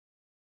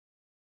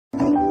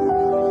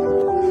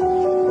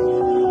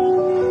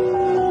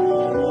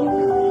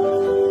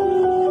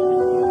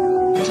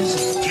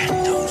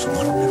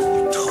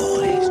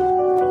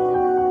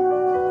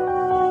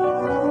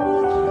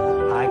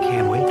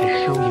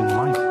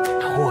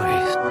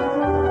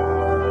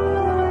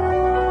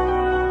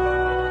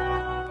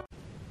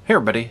Hey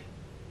everybody,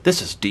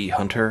 this is D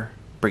Hunter,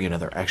 bringing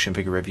another action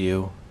figure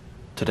review.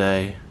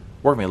 Today,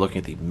 we're going to be looking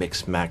at the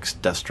Mix Max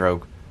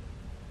Deathstroke.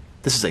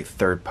 This is a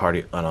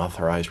third-party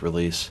unauthorized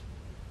release.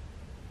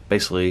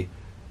 Basically,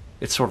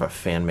 it's sort of a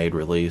fan-made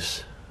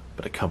release,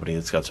 but a company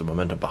that's got some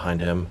momentum behind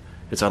him.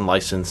 It's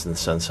unlicensed in the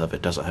sense of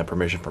it doesn't have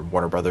permission from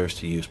Warner Brothers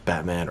to use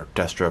Batman or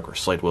Deathstroke or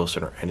Slade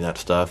Wilson or any of that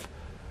stuff.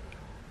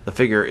 The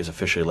figure is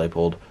officially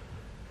labeled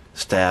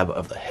Stab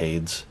of the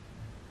Hades.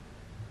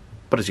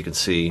 But as you can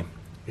see,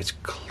 it's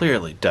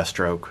clearly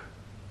Deathstroke.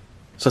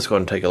 So let's go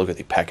ahead and take a look at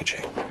the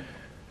packaging.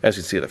 As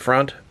you can see at the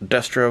front,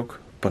 Deathstroke, a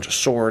bunch of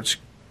swords,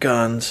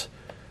 guns,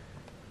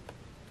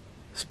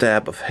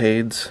 Stab of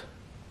Hades.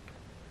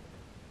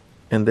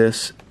 And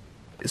this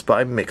is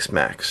by Mix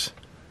Max.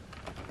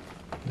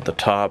 At the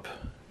top,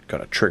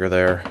 got a trigger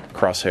there,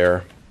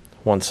 crosshair.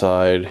 One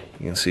side,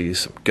 you can see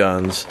some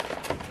guns.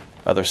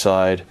 Other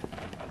side,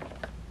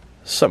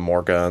 some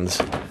more guns.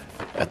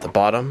 At the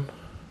bottom,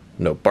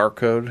 no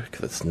barcode,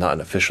 because it's not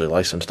an officially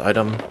licensed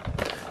item.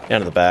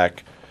 And in the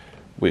back,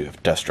 we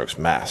have Deathstroke's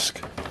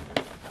mask.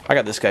 I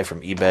got this guy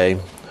from eBay.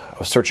 I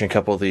was searching a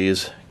couple of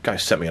these. Guy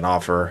sent me an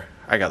offer.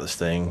 I got this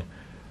thing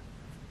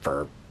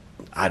for,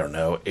 I don't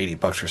know, 80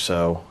 bucks or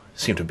so.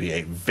 Seemed to be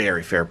a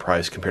very fair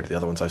price compared to the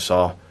other ones I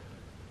saw.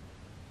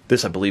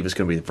 This, I believe, is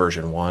going to be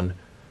version 1.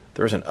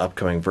 There is an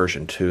upcoming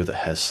version 2 that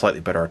has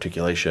slightly better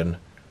articulation,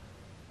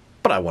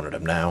 but I wanted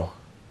him now.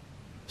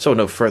 So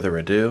no further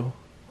ado,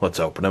 let's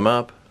open him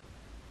up.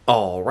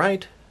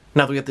 Alright,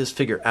 now that we got this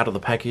figure out of the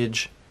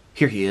package,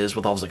 here he is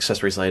with all his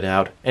accessories laid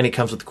out, and he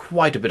comes with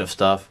quite a bit of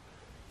stuff.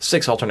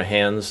 6 alternate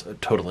hands,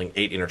 totaling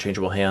 8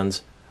 interchangeable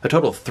hands, a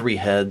total of 3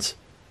 heads,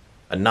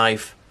 a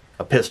knife,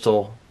 a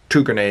pistol,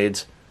 2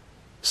 grenades,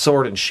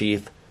 sword and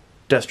sheath,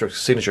 Deathstroke's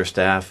signature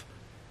staff,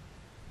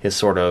 his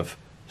sort of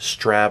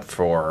strap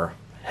for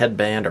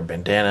headband or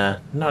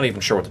bandana, not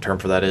even sure what the term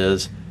for that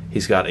is.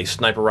 He's got a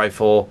sniper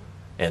rifle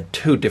and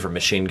 2 different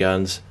machine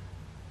guns.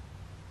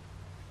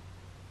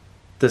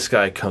 This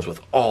guy comes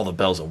with all the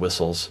bells and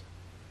whistles.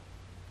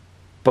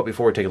 But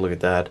before we take a look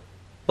at that,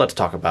 let's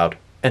talk about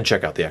and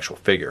check out the actual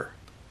figure.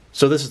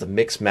 So this is the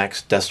Mix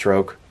Max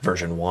Deathstroke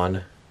version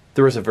 1.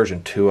 There is a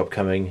version 2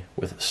 upcoming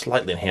with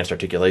slightly enhanced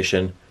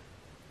articulation,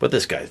 but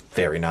this guy is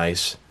very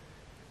nice.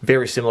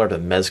 Very similar to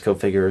the Mezco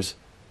figures.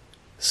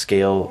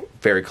 Scale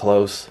very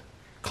close.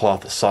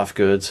 Cloth is soft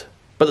goods.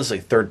 But this is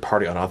a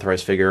third-party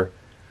unauthorized figure,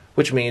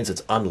 which means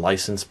it's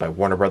unlicensed by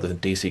Warner Brothers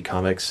and DC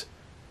Comics.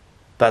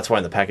 That's why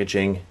in the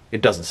packaging,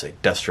 it doesn't say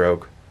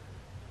Deathstroke.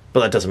 But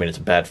that doesn't mean it's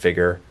a bad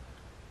figure.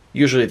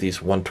 Usually these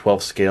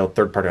 1/12 scale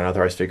third-party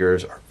unauthorized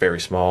figures are very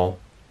small,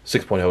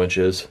 6.0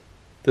 inches.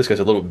 This guy's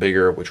a little bit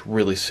bigger, which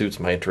really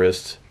suits my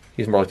interests.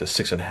 He's more like the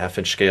 6.5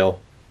 inch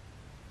scale.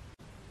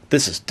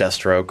 This is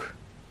Deathstroke.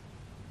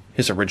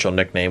 His original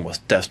nickname was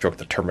Deathstroke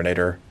the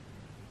Terminator.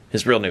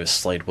 His real name is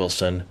Slade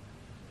Wilson.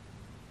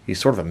 He's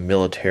sort of a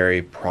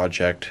military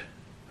project.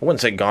 I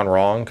wouldn't say gone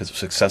wrong, because it was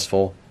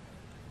successful.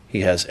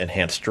 He has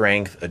enhanced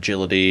strength,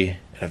 agility,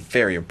 and a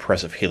very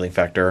impressive healing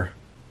factor.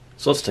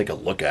 So let's take a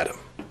look at him.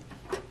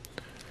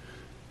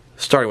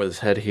 Starting with his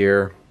head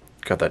here,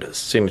 got that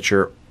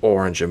signature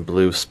orange and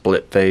blue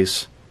split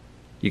face.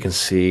 You can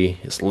see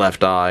his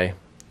left eye,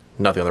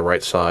 nothing on the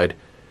right side.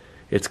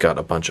 It's got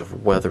a bunch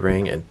of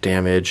weathering and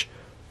damage.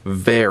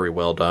 Very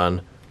well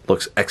done.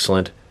 Looks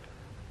excellent.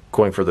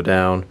 Going further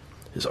down,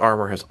 his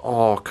armor has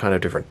all kind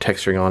of different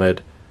texturing on it.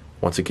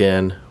 Once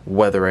again,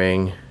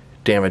 weathering,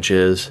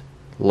 damages,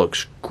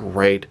 looks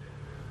great.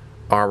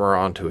 Armor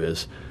onto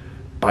his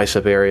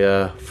bicep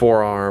area,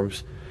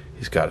 forearms.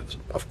 He's got,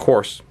 of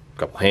course, a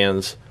couple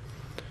hands.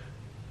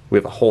 We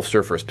have a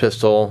holster for his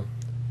pistol,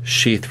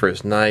 sheath for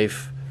his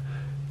knife,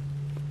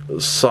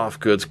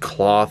 soft goods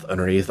cloth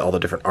underneath all the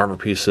different armor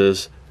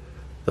pieces.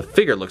 The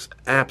figure looks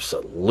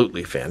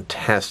absolutely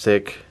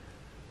fantastic.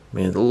 I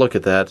mean, look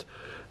at that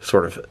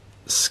sort of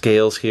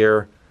scales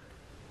here.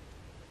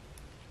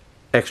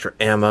 Extra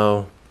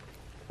ammo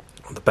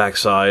on the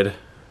backside.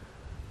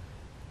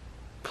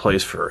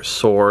 Place for a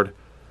sword.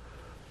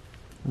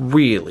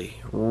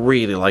 Really,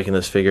 really liking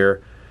this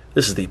figure.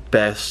 This is the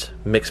best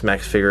Mix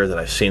Max figure that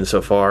I've seen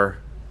so far.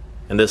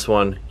 And this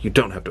one, you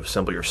don't have to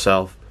assemble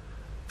yourself.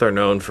 They're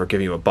known for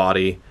giving you a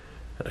body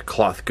and a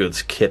cloth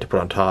goods kit to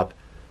put on top.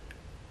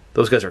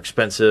 Those guys are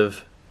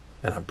expensive,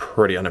 and I'm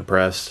pretty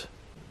unimpressed.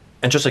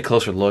 And just a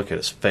closer look at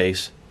his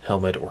face,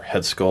 helmet, or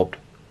head sculpt.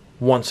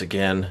 Once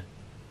again,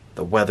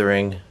 the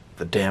weathering,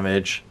 the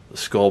damage, the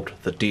sculpt,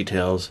 the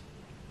details,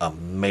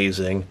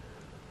 amazing.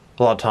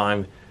 A lot of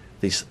time,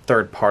 these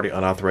third-party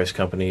unauthorized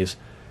companies,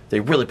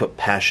 they really put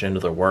passion into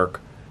their work,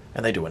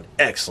 and they do an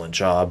excellent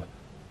job.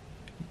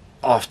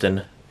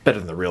 Often better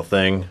than the real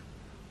thing.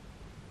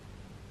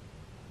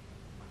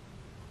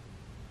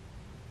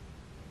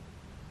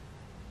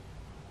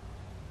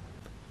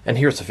 And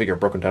here's the figure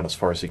broken down as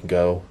far as he can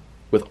go,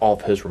 with all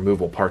of his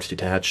removable parts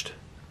detached.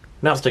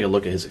 Now let's take a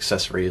look at his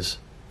accessories,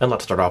 and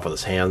let's start off with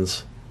his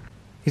hands.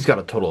 He's got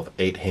a total of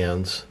 8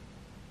 hands,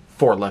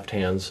 4 left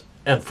hands,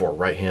 and 4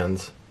 right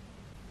hands.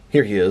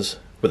 Here he is,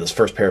 with his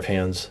first pair of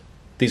hands.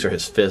 These are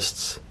his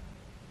fists.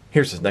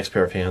 Here's his next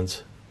pair of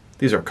hands.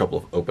 These are a couple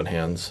of open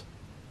hands.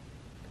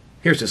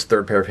 Here's his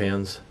third pair of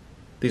hands.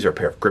 These are a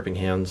pair of gripping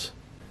hands.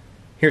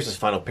 Here's his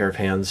final pair of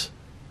hands.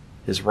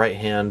 His right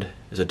hand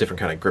is a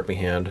different kind of gripping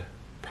hand.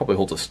 Probably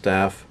holds a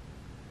staff.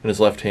 And his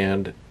left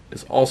hand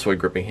is also a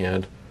gripping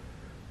hand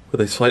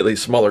with a slightly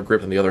smaller grip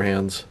than the other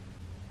hands.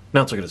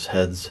 Now let's look at his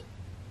heads.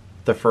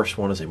 The first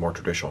one is a more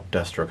traditional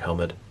Deathstroke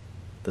helmet.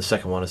 The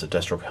second one is a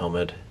Deathstroke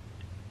helmet,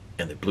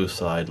 and the blue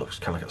side looks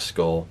kind of like a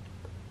skull.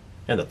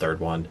 And the third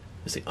one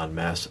is the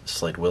unmasked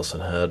Slade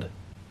Wilson head.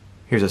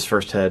 Here's his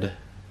first head.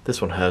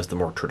 This one has the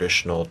more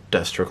traditional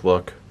Deathstroke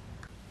look.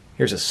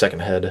 Here's his second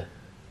head.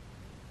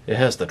 It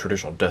has the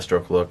traditional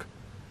Deathstroke look,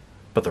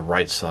 but the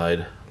right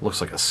side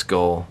looks like a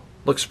skull.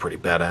 Looks pretty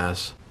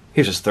badass.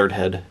 Here's his third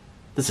head.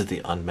 This is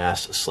the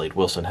unmasked Slade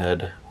Wilson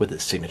head with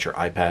his signature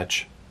eye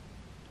patch.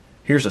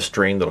 Here's a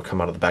string that'll come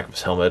out of the back of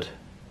his helmet.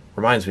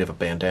 Reminds me of a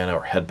bandana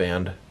or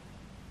headband.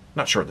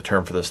 Not sure what the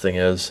term for this thing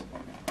is.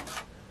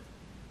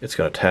 It's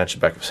going to attach the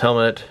back of his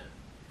helmet.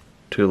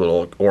 Two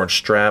little orange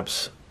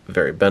straps,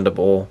 very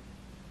bendable.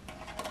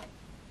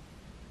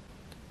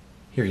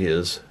 Here he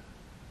is,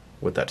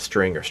 with that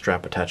string or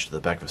strap attached to the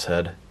back of his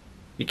head.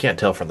 You can't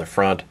tell from the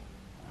front,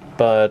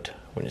 but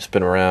when you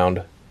spin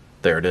around,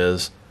 there it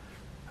is.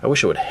 I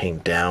wish it would hang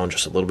down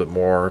just a little bit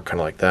more, kind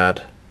of like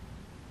that.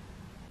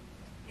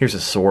 Here's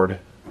his sword.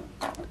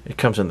 It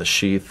comes in the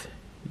sheath.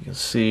 You can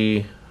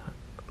see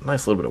a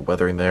nice little bit of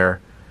weathering there.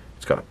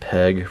 It's got a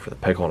peg for the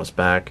peg hole on his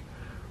back.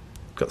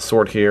 It's got the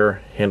sword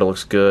here. Handle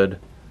looks good.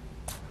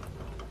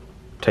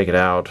 Take it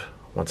out.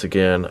 Once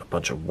again, a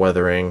bunch of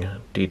weathering.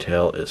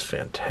 Detail is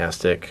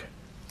fantastic.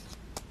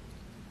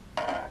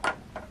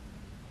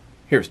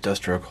 Here's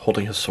Deathstroke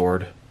holding his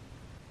sword.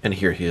 And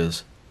here he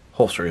is,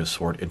 holstering his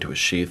sword into his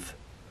sheath.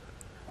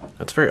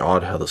 It's very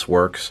odd how this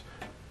works.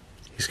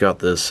 He's got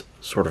this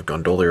sort of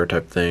gondolier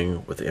type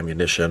thing with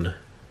ammunition.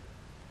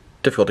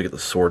 Difficult to get the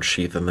sword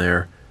sheath in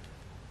there.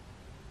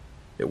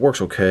 It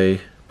works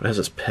okay, but it has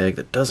this peg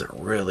that doesn't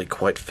really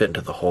quite fit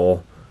into the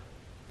hole.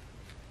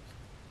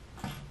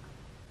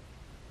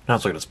 Now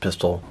let's look at his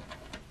pistol.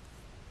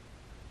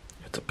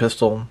 It's a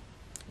pistol.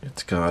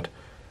 It's got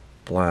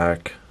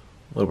black,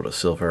 a little bit of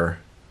silver.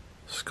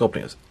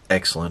 Sculpting is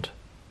excellent.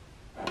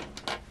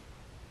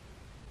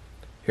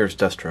 Here's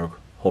Deathstroke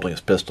holding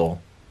his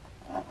pistol.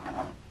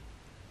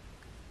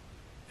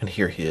 And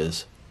here he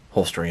is,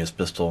 holstering his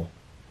pistol.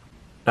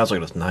 Now let's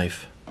look at his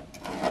knife.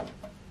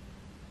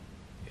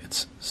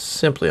 It's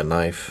simply a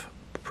knife,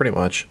 pretty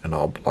much in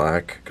all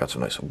black. Got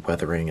some nice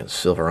weathering and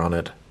silver on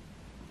it.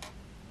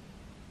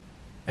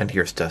 And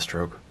here's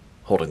Deathstroke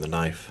holding the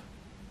knife.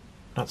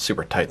 Not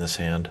super tight in his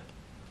hand,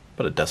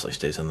 but it definitely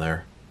stays in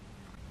there.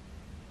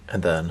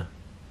 And then,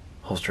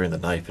 holstering the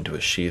knife into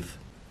his sheath.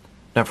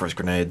 Now for his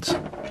grenades.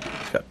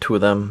 He's got two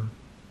of them.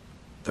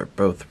 They're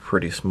both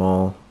pretty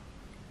small.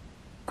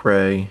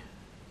 Gray,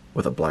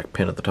 with a black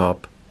pin at the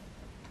top.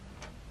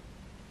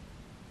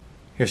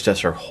 Here's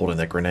Deathstroke holding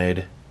that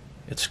grenade.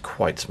 It's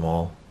quite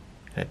small,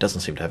 and it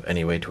doesn't seem to have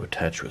any way to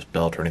attach to his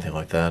belt or anything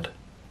like that.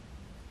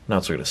 Now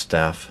let's look at his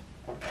staff.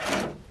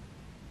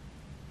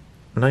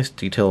 Nice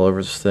detail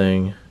over this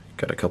thing.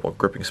 Got a couple of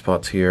gripping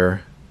spots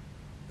here.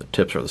 The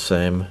tips are the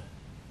same.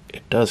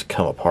 It does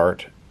come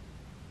apart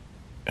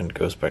and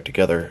goes back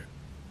together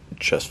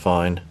just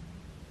fine.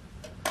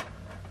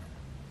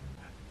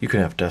 You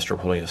can have Deathstroke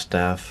holding a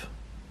staff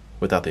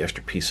without the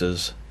extra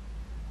pieces,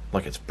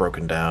 like it's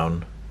broken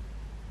down.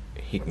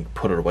 He can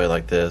put it away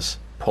like this,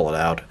 pull it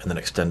out, and then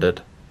extend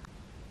it.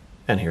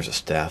 And here's a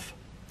staff,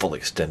 fully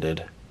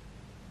extended.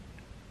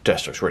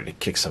 Deathstroke's ready to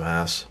kick some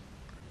ass.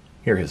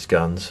 Here are his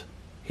guns.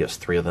 He has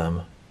 3 of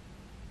them.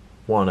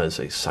 One is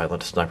a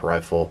silent sniper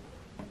rifle,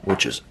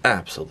 which is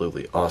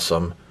absolutely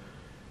awesome.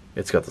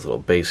 It's got this little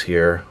base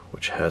here,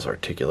 which has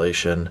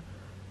articulation.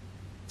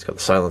 It's got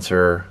the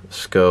silencer, the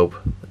scope.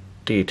 The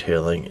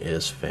detailing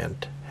is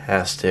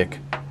fantastic.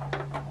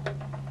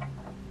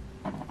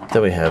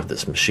 Then we have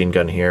this machine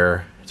gun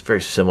here. It's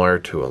very similar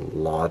to a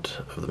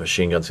lot of the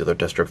machine guns the other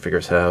Deathstroke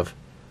figures have.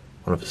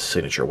 One of his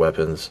signature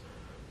weapons.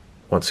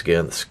 Once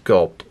again, the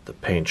sculpt, the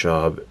paint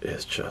job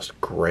is just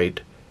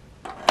great.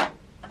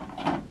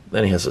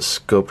 Then he has a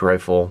scoped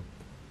rifle.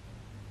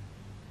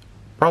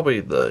 Probably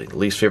the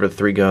least favorite of the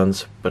 3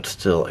 guns, but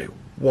still a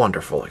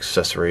wonderful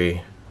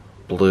accessory.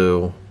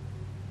 Blue,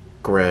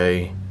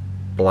 gray,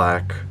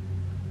 black.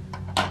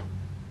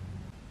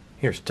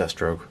 Here's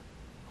Deathstroke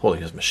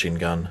holding his machine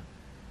gun.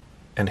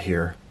 And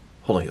here,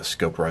 holding his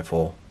scoped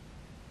rifle.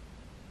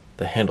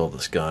 The handle of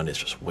this gun is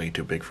just way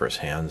too big for his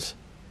hands.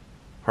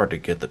 Hard to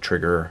get the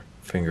trigger,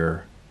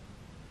 finger,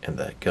 and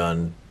that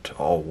gun to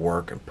all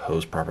work and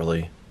pose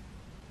properly.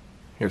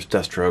 Here's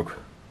Deathstroke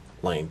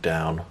laying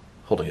down,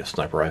 holding his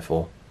sniper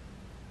rifle.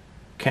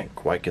 Can't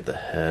quite get the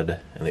head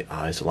and the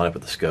eyes to line up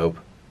with the scope.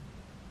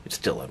 It's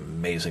still an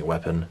amazing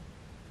weapon.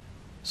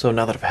 So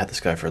now that I've had this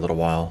guy for a little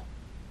while,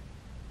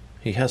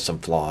 he has some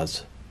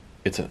flaws.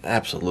 It's an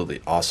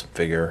absolutely awesome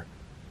figure.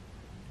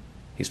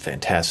 He's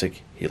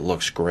fantastic. He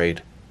looks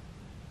great.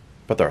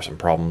 But there are some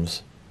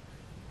problems.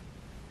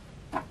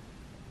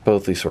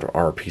 Both these sort of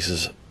armor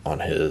pieces on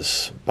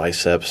his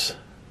biceps,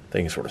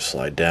 they can sort of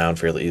slide down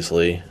fairly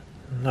easily.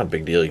 Not a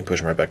big deal, you can push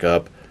them right back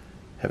up.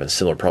 Having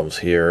similar problems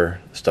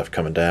here, stuff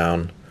coming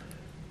down.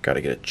 Got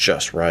to get it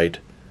just right.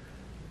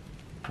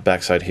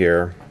 Backside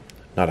here,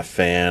 not a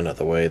fan of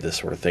the way this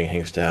sort of thing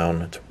hangs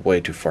down. It's way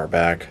too far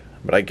back,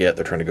 but I get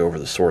they're trying to go over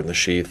the sword in the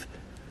sheath.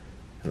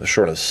 And the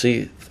sword in the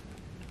sheath,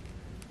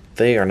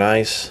 they are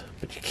nice,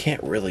 but you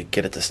can't really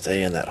get it to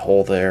stay in that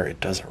hole there. It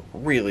doesn't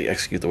really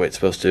execute the way it's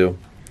supposed to.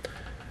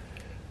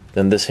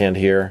 Then this hand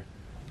here,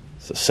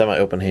 it's a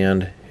semi-open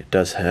hand. It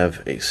does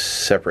have a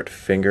separate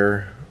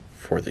finger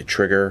for the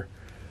trigger.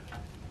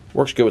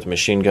 Works good with a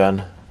machine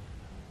gun.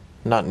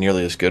 Not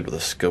nearly as good with a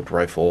scoped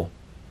rifle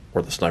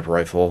or the sniper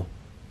rifle.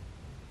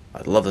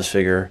 I love this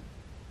figure,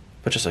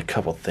 but just a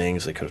couple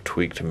things they could have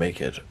tweaked to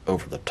make it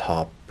over the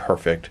top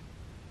perfect.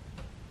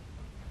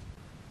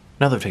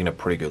 Now they've taken a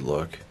pretty good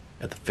look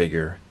at the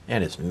figure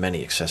and its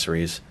many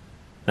accessories.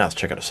 Now let's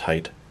check out his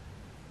height.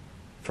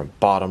 From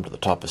bottom to the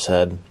top of his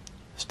head,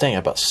 staying at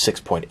about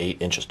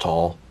 6.8 inches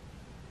tall,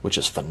 which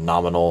is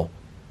phenomenal.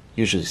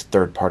 Usually these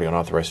third-party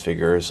unauthorized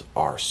figures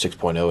are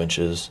 6.0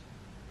 inches,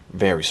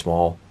 very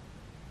small.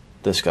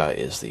 This guy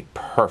is the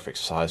perfect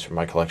size for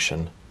my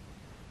collection.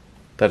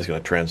 That is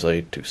going to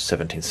translate to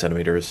 17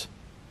 centimeters.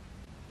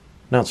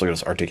 Now let's look at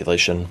his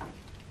articulation.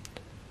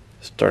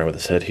 Starting with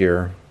his head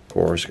here, of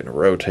course, going to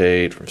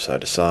rotate from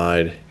side to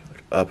side,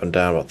 up and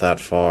down about that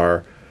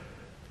far,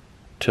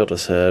 tilt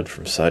his head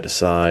from side to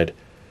side.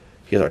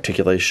 He has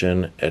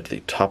articulation at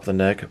the top of the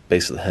neck,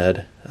 base of the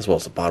head, as well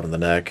as the bottom of the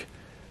neck.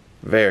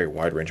 Very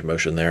wide range of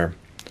motion there.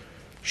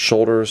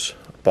 Shoulders,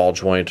 ball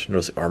joint.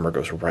 Notice the armor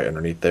goes right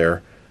underneath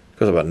there.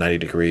 Goes about 90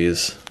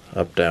 degrees,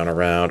 up, down,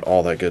 around,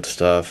 all that good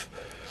stuff.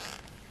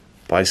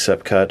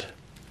 Bicep cut.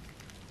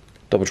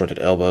 Double jointed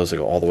elbows that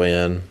go all the way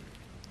in.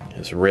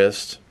 His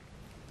wrist,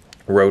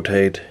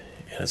 rotate,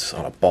 and it's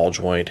on a ball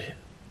joint.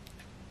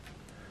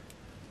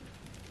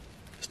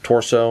 His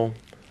torso,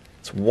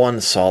 it's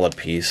one solid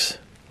piece.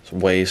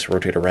 Waist,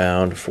 rotate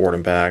around, forward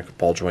and back,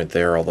 ball joint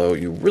there, although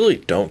you really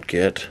don't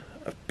get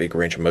a big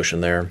range of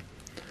motion there.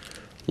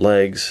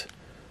 Legs,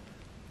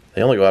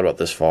 they only go out about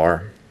this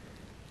far.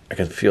 I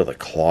can feel the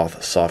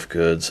cloth soft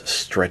goods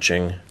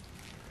stretching.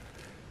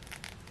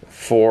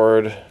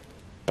 Forward,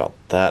 about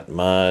that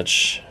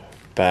much.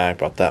 Back,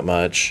 about that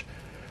much.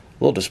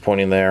 A little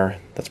disappointing there.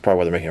 That's probably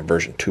why they're making a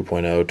version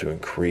 2.0 to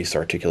increase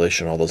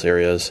articulation in all those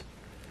areas.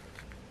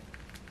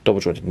 Double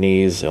jointed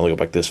knees, they only go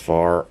back this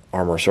far.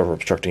 Armor sort of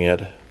obstructing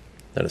it.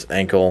 Then his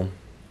ankle,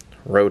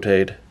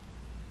 rotate,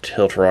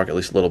 tilt rock at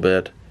least a little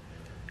bit,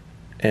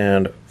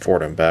 and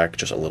forward and back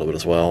just a little bit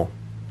as well.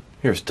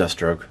 Here's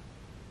Deathstroke,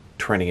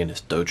 training in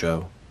his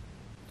dojo,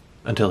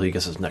 until he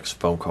gets his next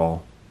phone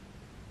call.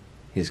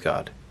 He's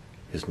got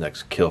his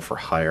next kill for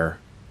hire.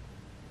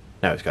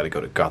 Now he's got to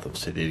go to Gotham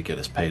City to get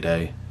his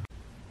payday.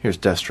 Here's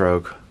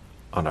Deathstroke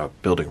on a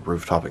building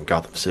rooftop in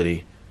Gotham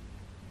City.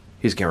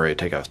 He's getting ready to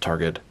take out his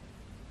target.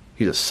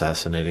 He's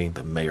assassinating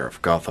the mayor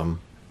of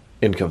Gotham.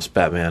 In comes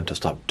Batman to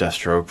stop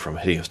Deathstroke from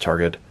hitting his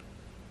target.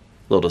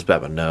 Little does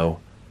Batman know,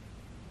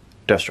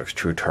 Deathstroke's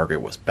true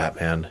target was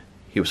Batman.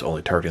 He was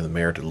only targeting the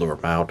mayor to lure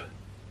him out.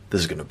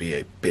 This is going to be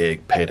a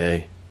big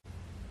payday.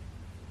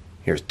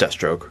 Here's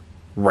Deathstroke,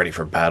 ready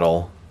for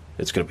battle.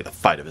 It's going to be the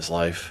fight of his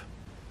life.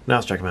 Now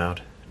let's check him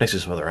out. Next to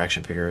some other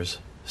action figures,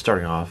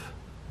 starting off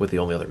with the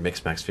only other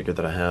Mixmax figure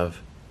that I have.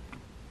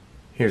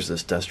 Here's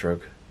this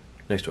Deathstroke,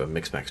 next to a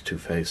Mixmax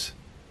Two-Face.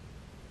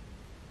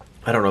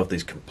 I don't know if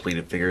these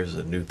completed figures is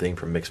a new thing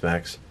from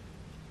Mixmax.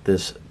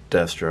 This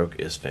Deathstroke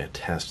is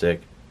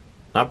fantastic.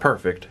 Not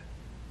perfect,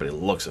 but it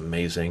looks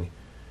amazing.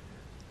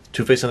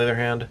 Two-Face on the other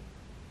hand,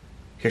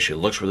 he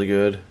actually looks really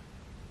good,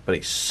 but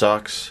he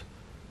sucks.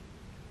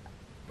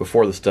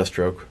 Before this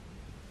Deathstroke,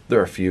 there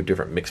are a few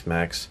different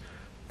Mixmax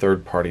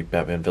third-party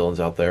Batman villains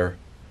out there.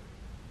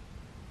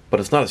 But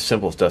it's not as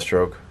simple as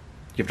Deathstroke.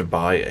 You have to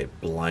buy a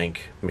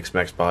blank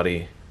Mixmax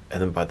body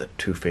and then buy the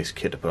Two-Face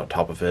kit to put on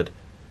top of it.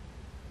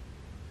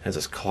 Has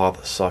this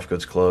cloth soft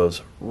goods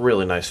clothes,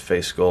 really nice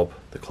face sculpt.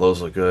 The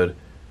clothes look good,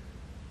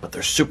 but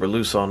they're super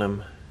loose on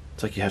him.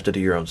 It's like you have to do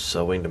your own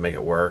sewing to make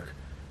it work.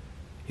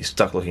 He's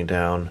stuck looking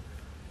down.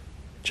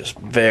 Just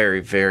very,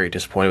 very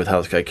disappointed with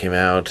how this guy came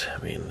out.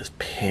 I mean, his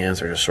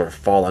pants are just sort of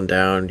falling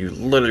down. You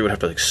literally would have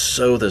to like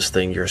sew this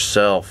thing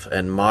yourself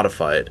and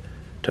modify it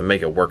to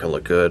make it work and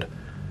look good.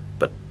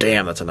 But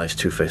damn, that's a nice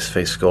Two-Face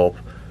face sculpt.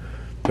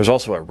 There's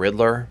also a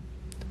Riddler,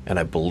 and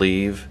I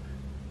believe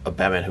a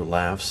Batman Who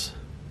Laughs.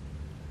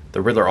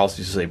 The Riddler also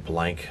uses a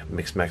blank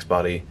Mixmax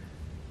body,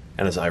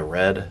 and as I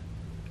read,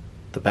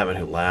 the Batman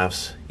Who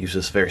Laughs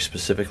uses very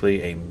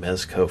specifically a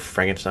Mezco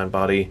Frankenstein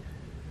body.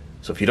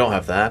 So if you don't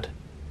have that,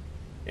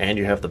 and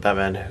you have the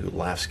Batman Who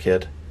Laughs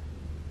kit,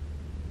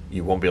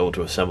 you won't be able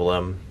to assemble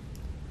them.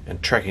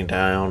 And tracking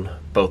down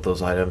both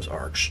those items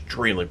are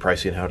extremely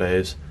pricey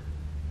nowadays.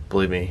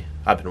 Believe me,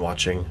 I've been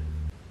watching.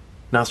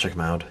 Now let's check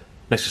him out,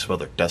 next to some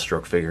other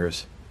Deathstroke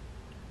figures.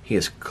 He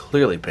is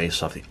clearly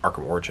based off the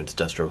Arkham Origins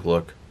Deathstroke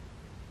look.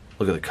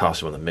 Look at the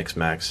costume on the Mix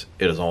Max.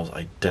 It is almost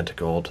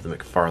identical to the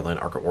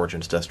McFarlane Arkham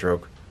Origins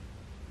Deathstroke.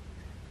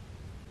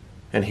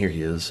 And here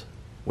he is,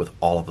 with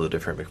all of the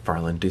different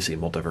McFarlane DC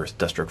Multiverse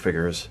Deathstroke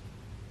figures.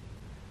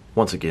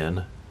 Once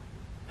again,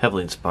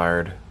 heavily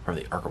inspired from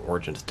the Arkham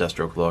Origins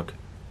Deathstroke look.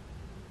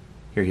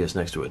 Here he is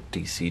next to a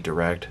DC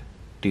Direct,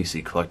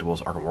 DC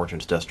Collectibles Arkham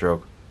Origins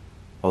Deathstroke,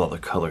 although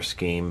the color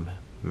scheme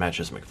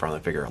matches the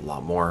McFarlane figure a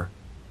lot more.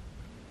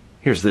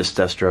 Here's this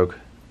Deathstroke,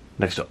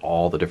 next to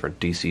all the different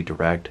DC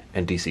Direct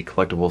and DC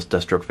Collectibles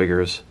Deathstroke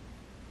figures.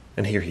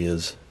 And here he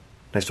is,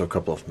 next to a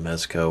couple of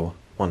Mezco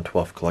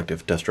 1/12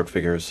 Collective Deathstroke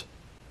figures.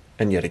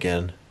 And yet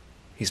again,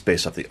 he's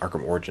based off the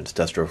Arkham Origins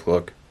Deathstroke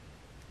look.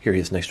 Here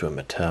he is next to a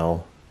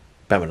Mattel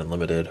Batman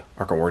Unlimited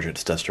Arkham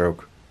Origins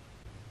Deathstroke.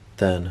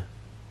 Then,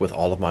 with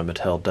all of my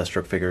Mattel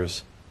Deathstroke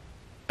figures.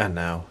 And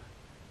now,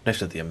 next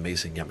to the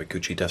amazing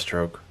Yamaguchi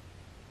Deathstroke.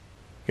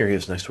 Here he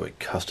is next to a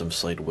custom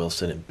Slade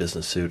Wilson in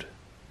business suit,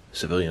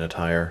 civilian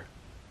attire.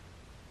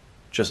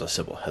 Just a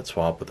simple head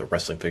swap with a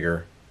wrestling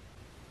figure.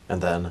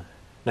 And then,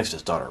 next to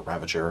his daughter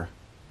Ravager.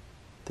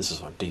 This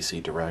is on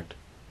DC Direct.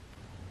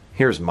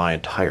 Here's my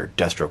entire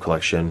Deathstroke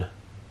collection.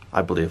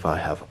 I believe I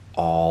have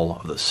all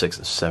of the 6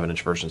 and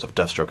 7-inch versions of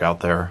Deathstroke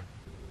out there.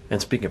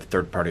 And speaking of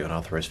third-party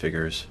unauthorized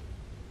figures,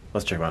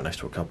 let's check him out next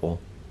to a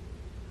couple.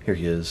 Here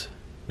he is,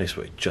 next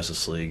to a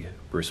Justice League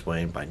Bruce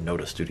Wayne by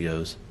Noda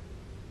Studios.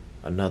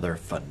 Another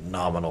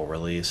phenomenal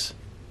release.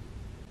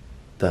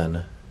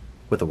 Then,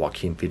 with the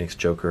Joaquin Phoenix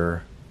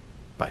Joker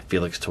by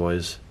Felix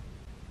Toys.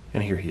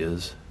 And here he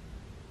is,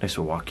 next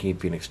to a Joaquin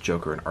Phoenix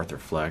Joker and Arthur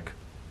Fleck.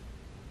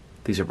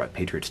 These are by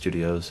Patriot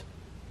Studios.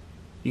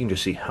 You can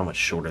just see how much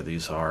shorter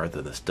these are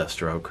than this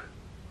Deathstroke.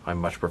 I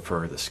much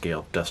prefer the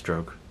scale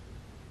Deathstroke.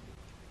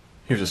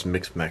 Here's this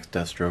Mixed Max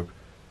Deathstroke,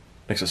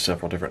 next to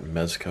several different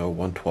Mezco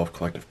 1/12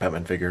 Collective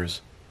Batman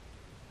figures.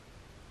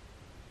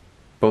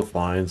 Both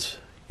lines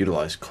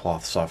utilize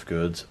cloth soft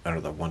goods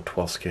under the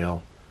 1/12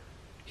 scale.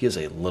 He is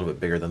a little bit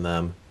bigger than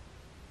them,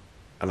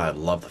 and I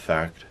love the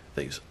fact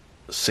that he's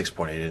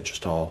 6.8 inches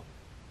tall.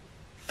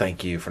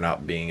 Thank you for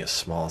not being as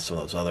small as some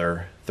of those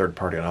other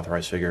third-party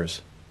unauthorized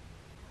figures.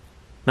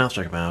 Now let's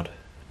check him out,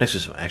 next to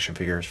some action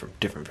figures from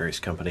different various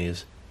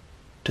companies,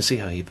 to see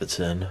how he fits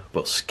in,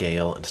 both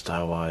scale and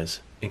style-wise,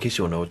 in case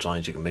you want to know which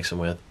lines you can mix him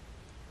with.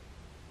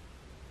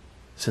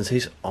 Since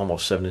he's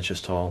almost 7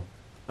 inches tall,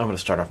 I'm going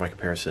to start off my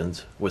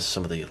comparisons with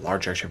some of the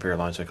large action figure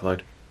lines I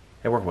collect,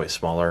 and work way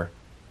smaller.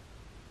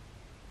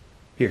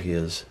 Here he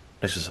is,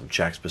 next to some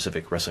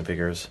Jack-specific wrestling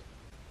figures,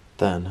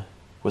 then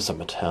with some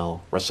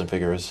Mattel wrestling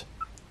figures,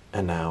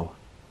 and now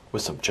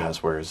with some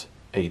Jazzwares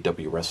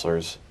AEW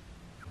wrestlers.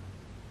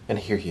 And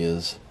here he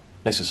is,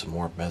 next to some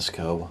more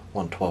Mezco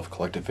 1/12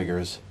 Collective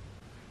figures,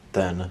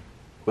 then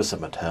with some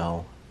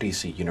Mattel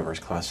DC Universe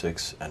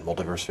Classics and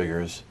Multiverse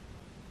figures,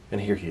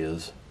 and here he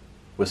is,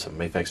 with some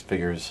Mafex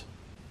figures,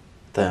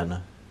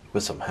 then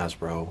with some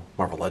Hasbro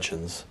Marvel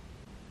Legends,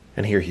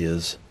 and here he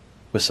is,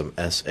 with some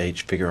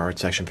SH Figure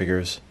Arts action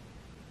figures,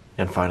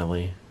 and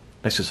finally,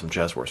 next to some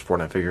Jazzwares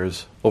Fortnite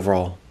figures.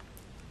 Overall,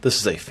 this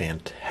is a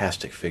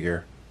fantastic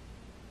figure.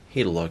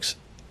 He looks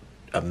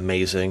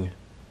amazing.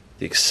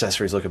 The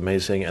accessories look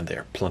amazing, and they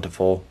are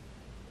plentiful.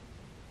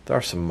 There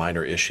are some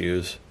minor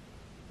issues,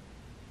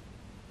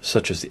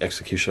 such as the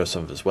execution of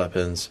some of his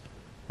weapons,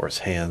 or his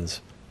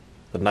hands.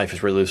 The knife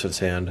is really loose in his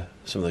hand,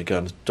 some of the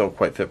guns don't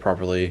quite fit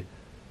properly,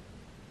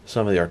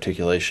 some of the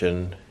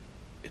articulation,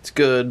 it's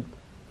good,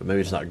 but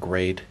maybe it's not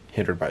great,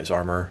 hindered by his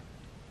armor.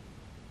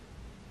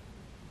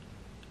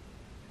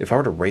 If I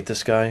were to rate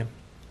this guy,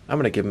 I'm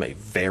going to give him a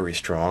very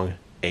strong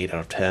 8 out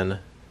of 10.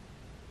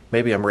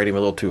 Maybe I'm rating him a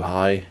little too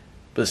high,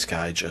 but this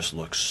guy just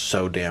looks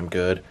so damn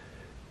good.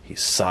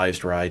 He's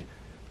sized right,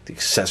 the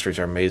accessories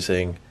are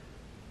amazing.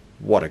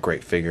 What a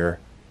great figure.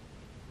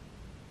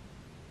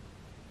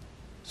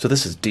 So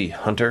this is D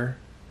Hunter.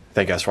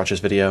 Thank you guys for watching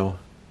this video.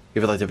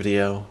 If you liked the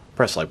video,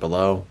 press like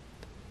below.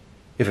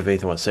 If you have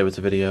anything you want to say with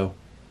the video,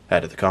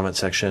 add it to the comment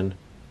section.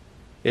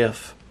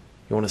 If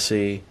you want to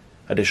see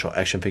additional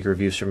action figure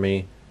reviews from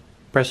me,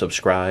 press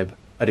subscribe.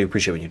 I do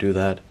appreciate when you do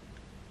that.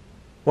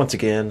 Once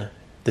again,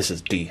 this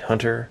is D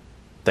Hunter.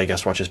 Thank you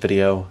guys for watching this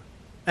video,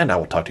 and I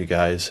will talk to you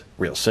guys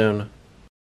real soon.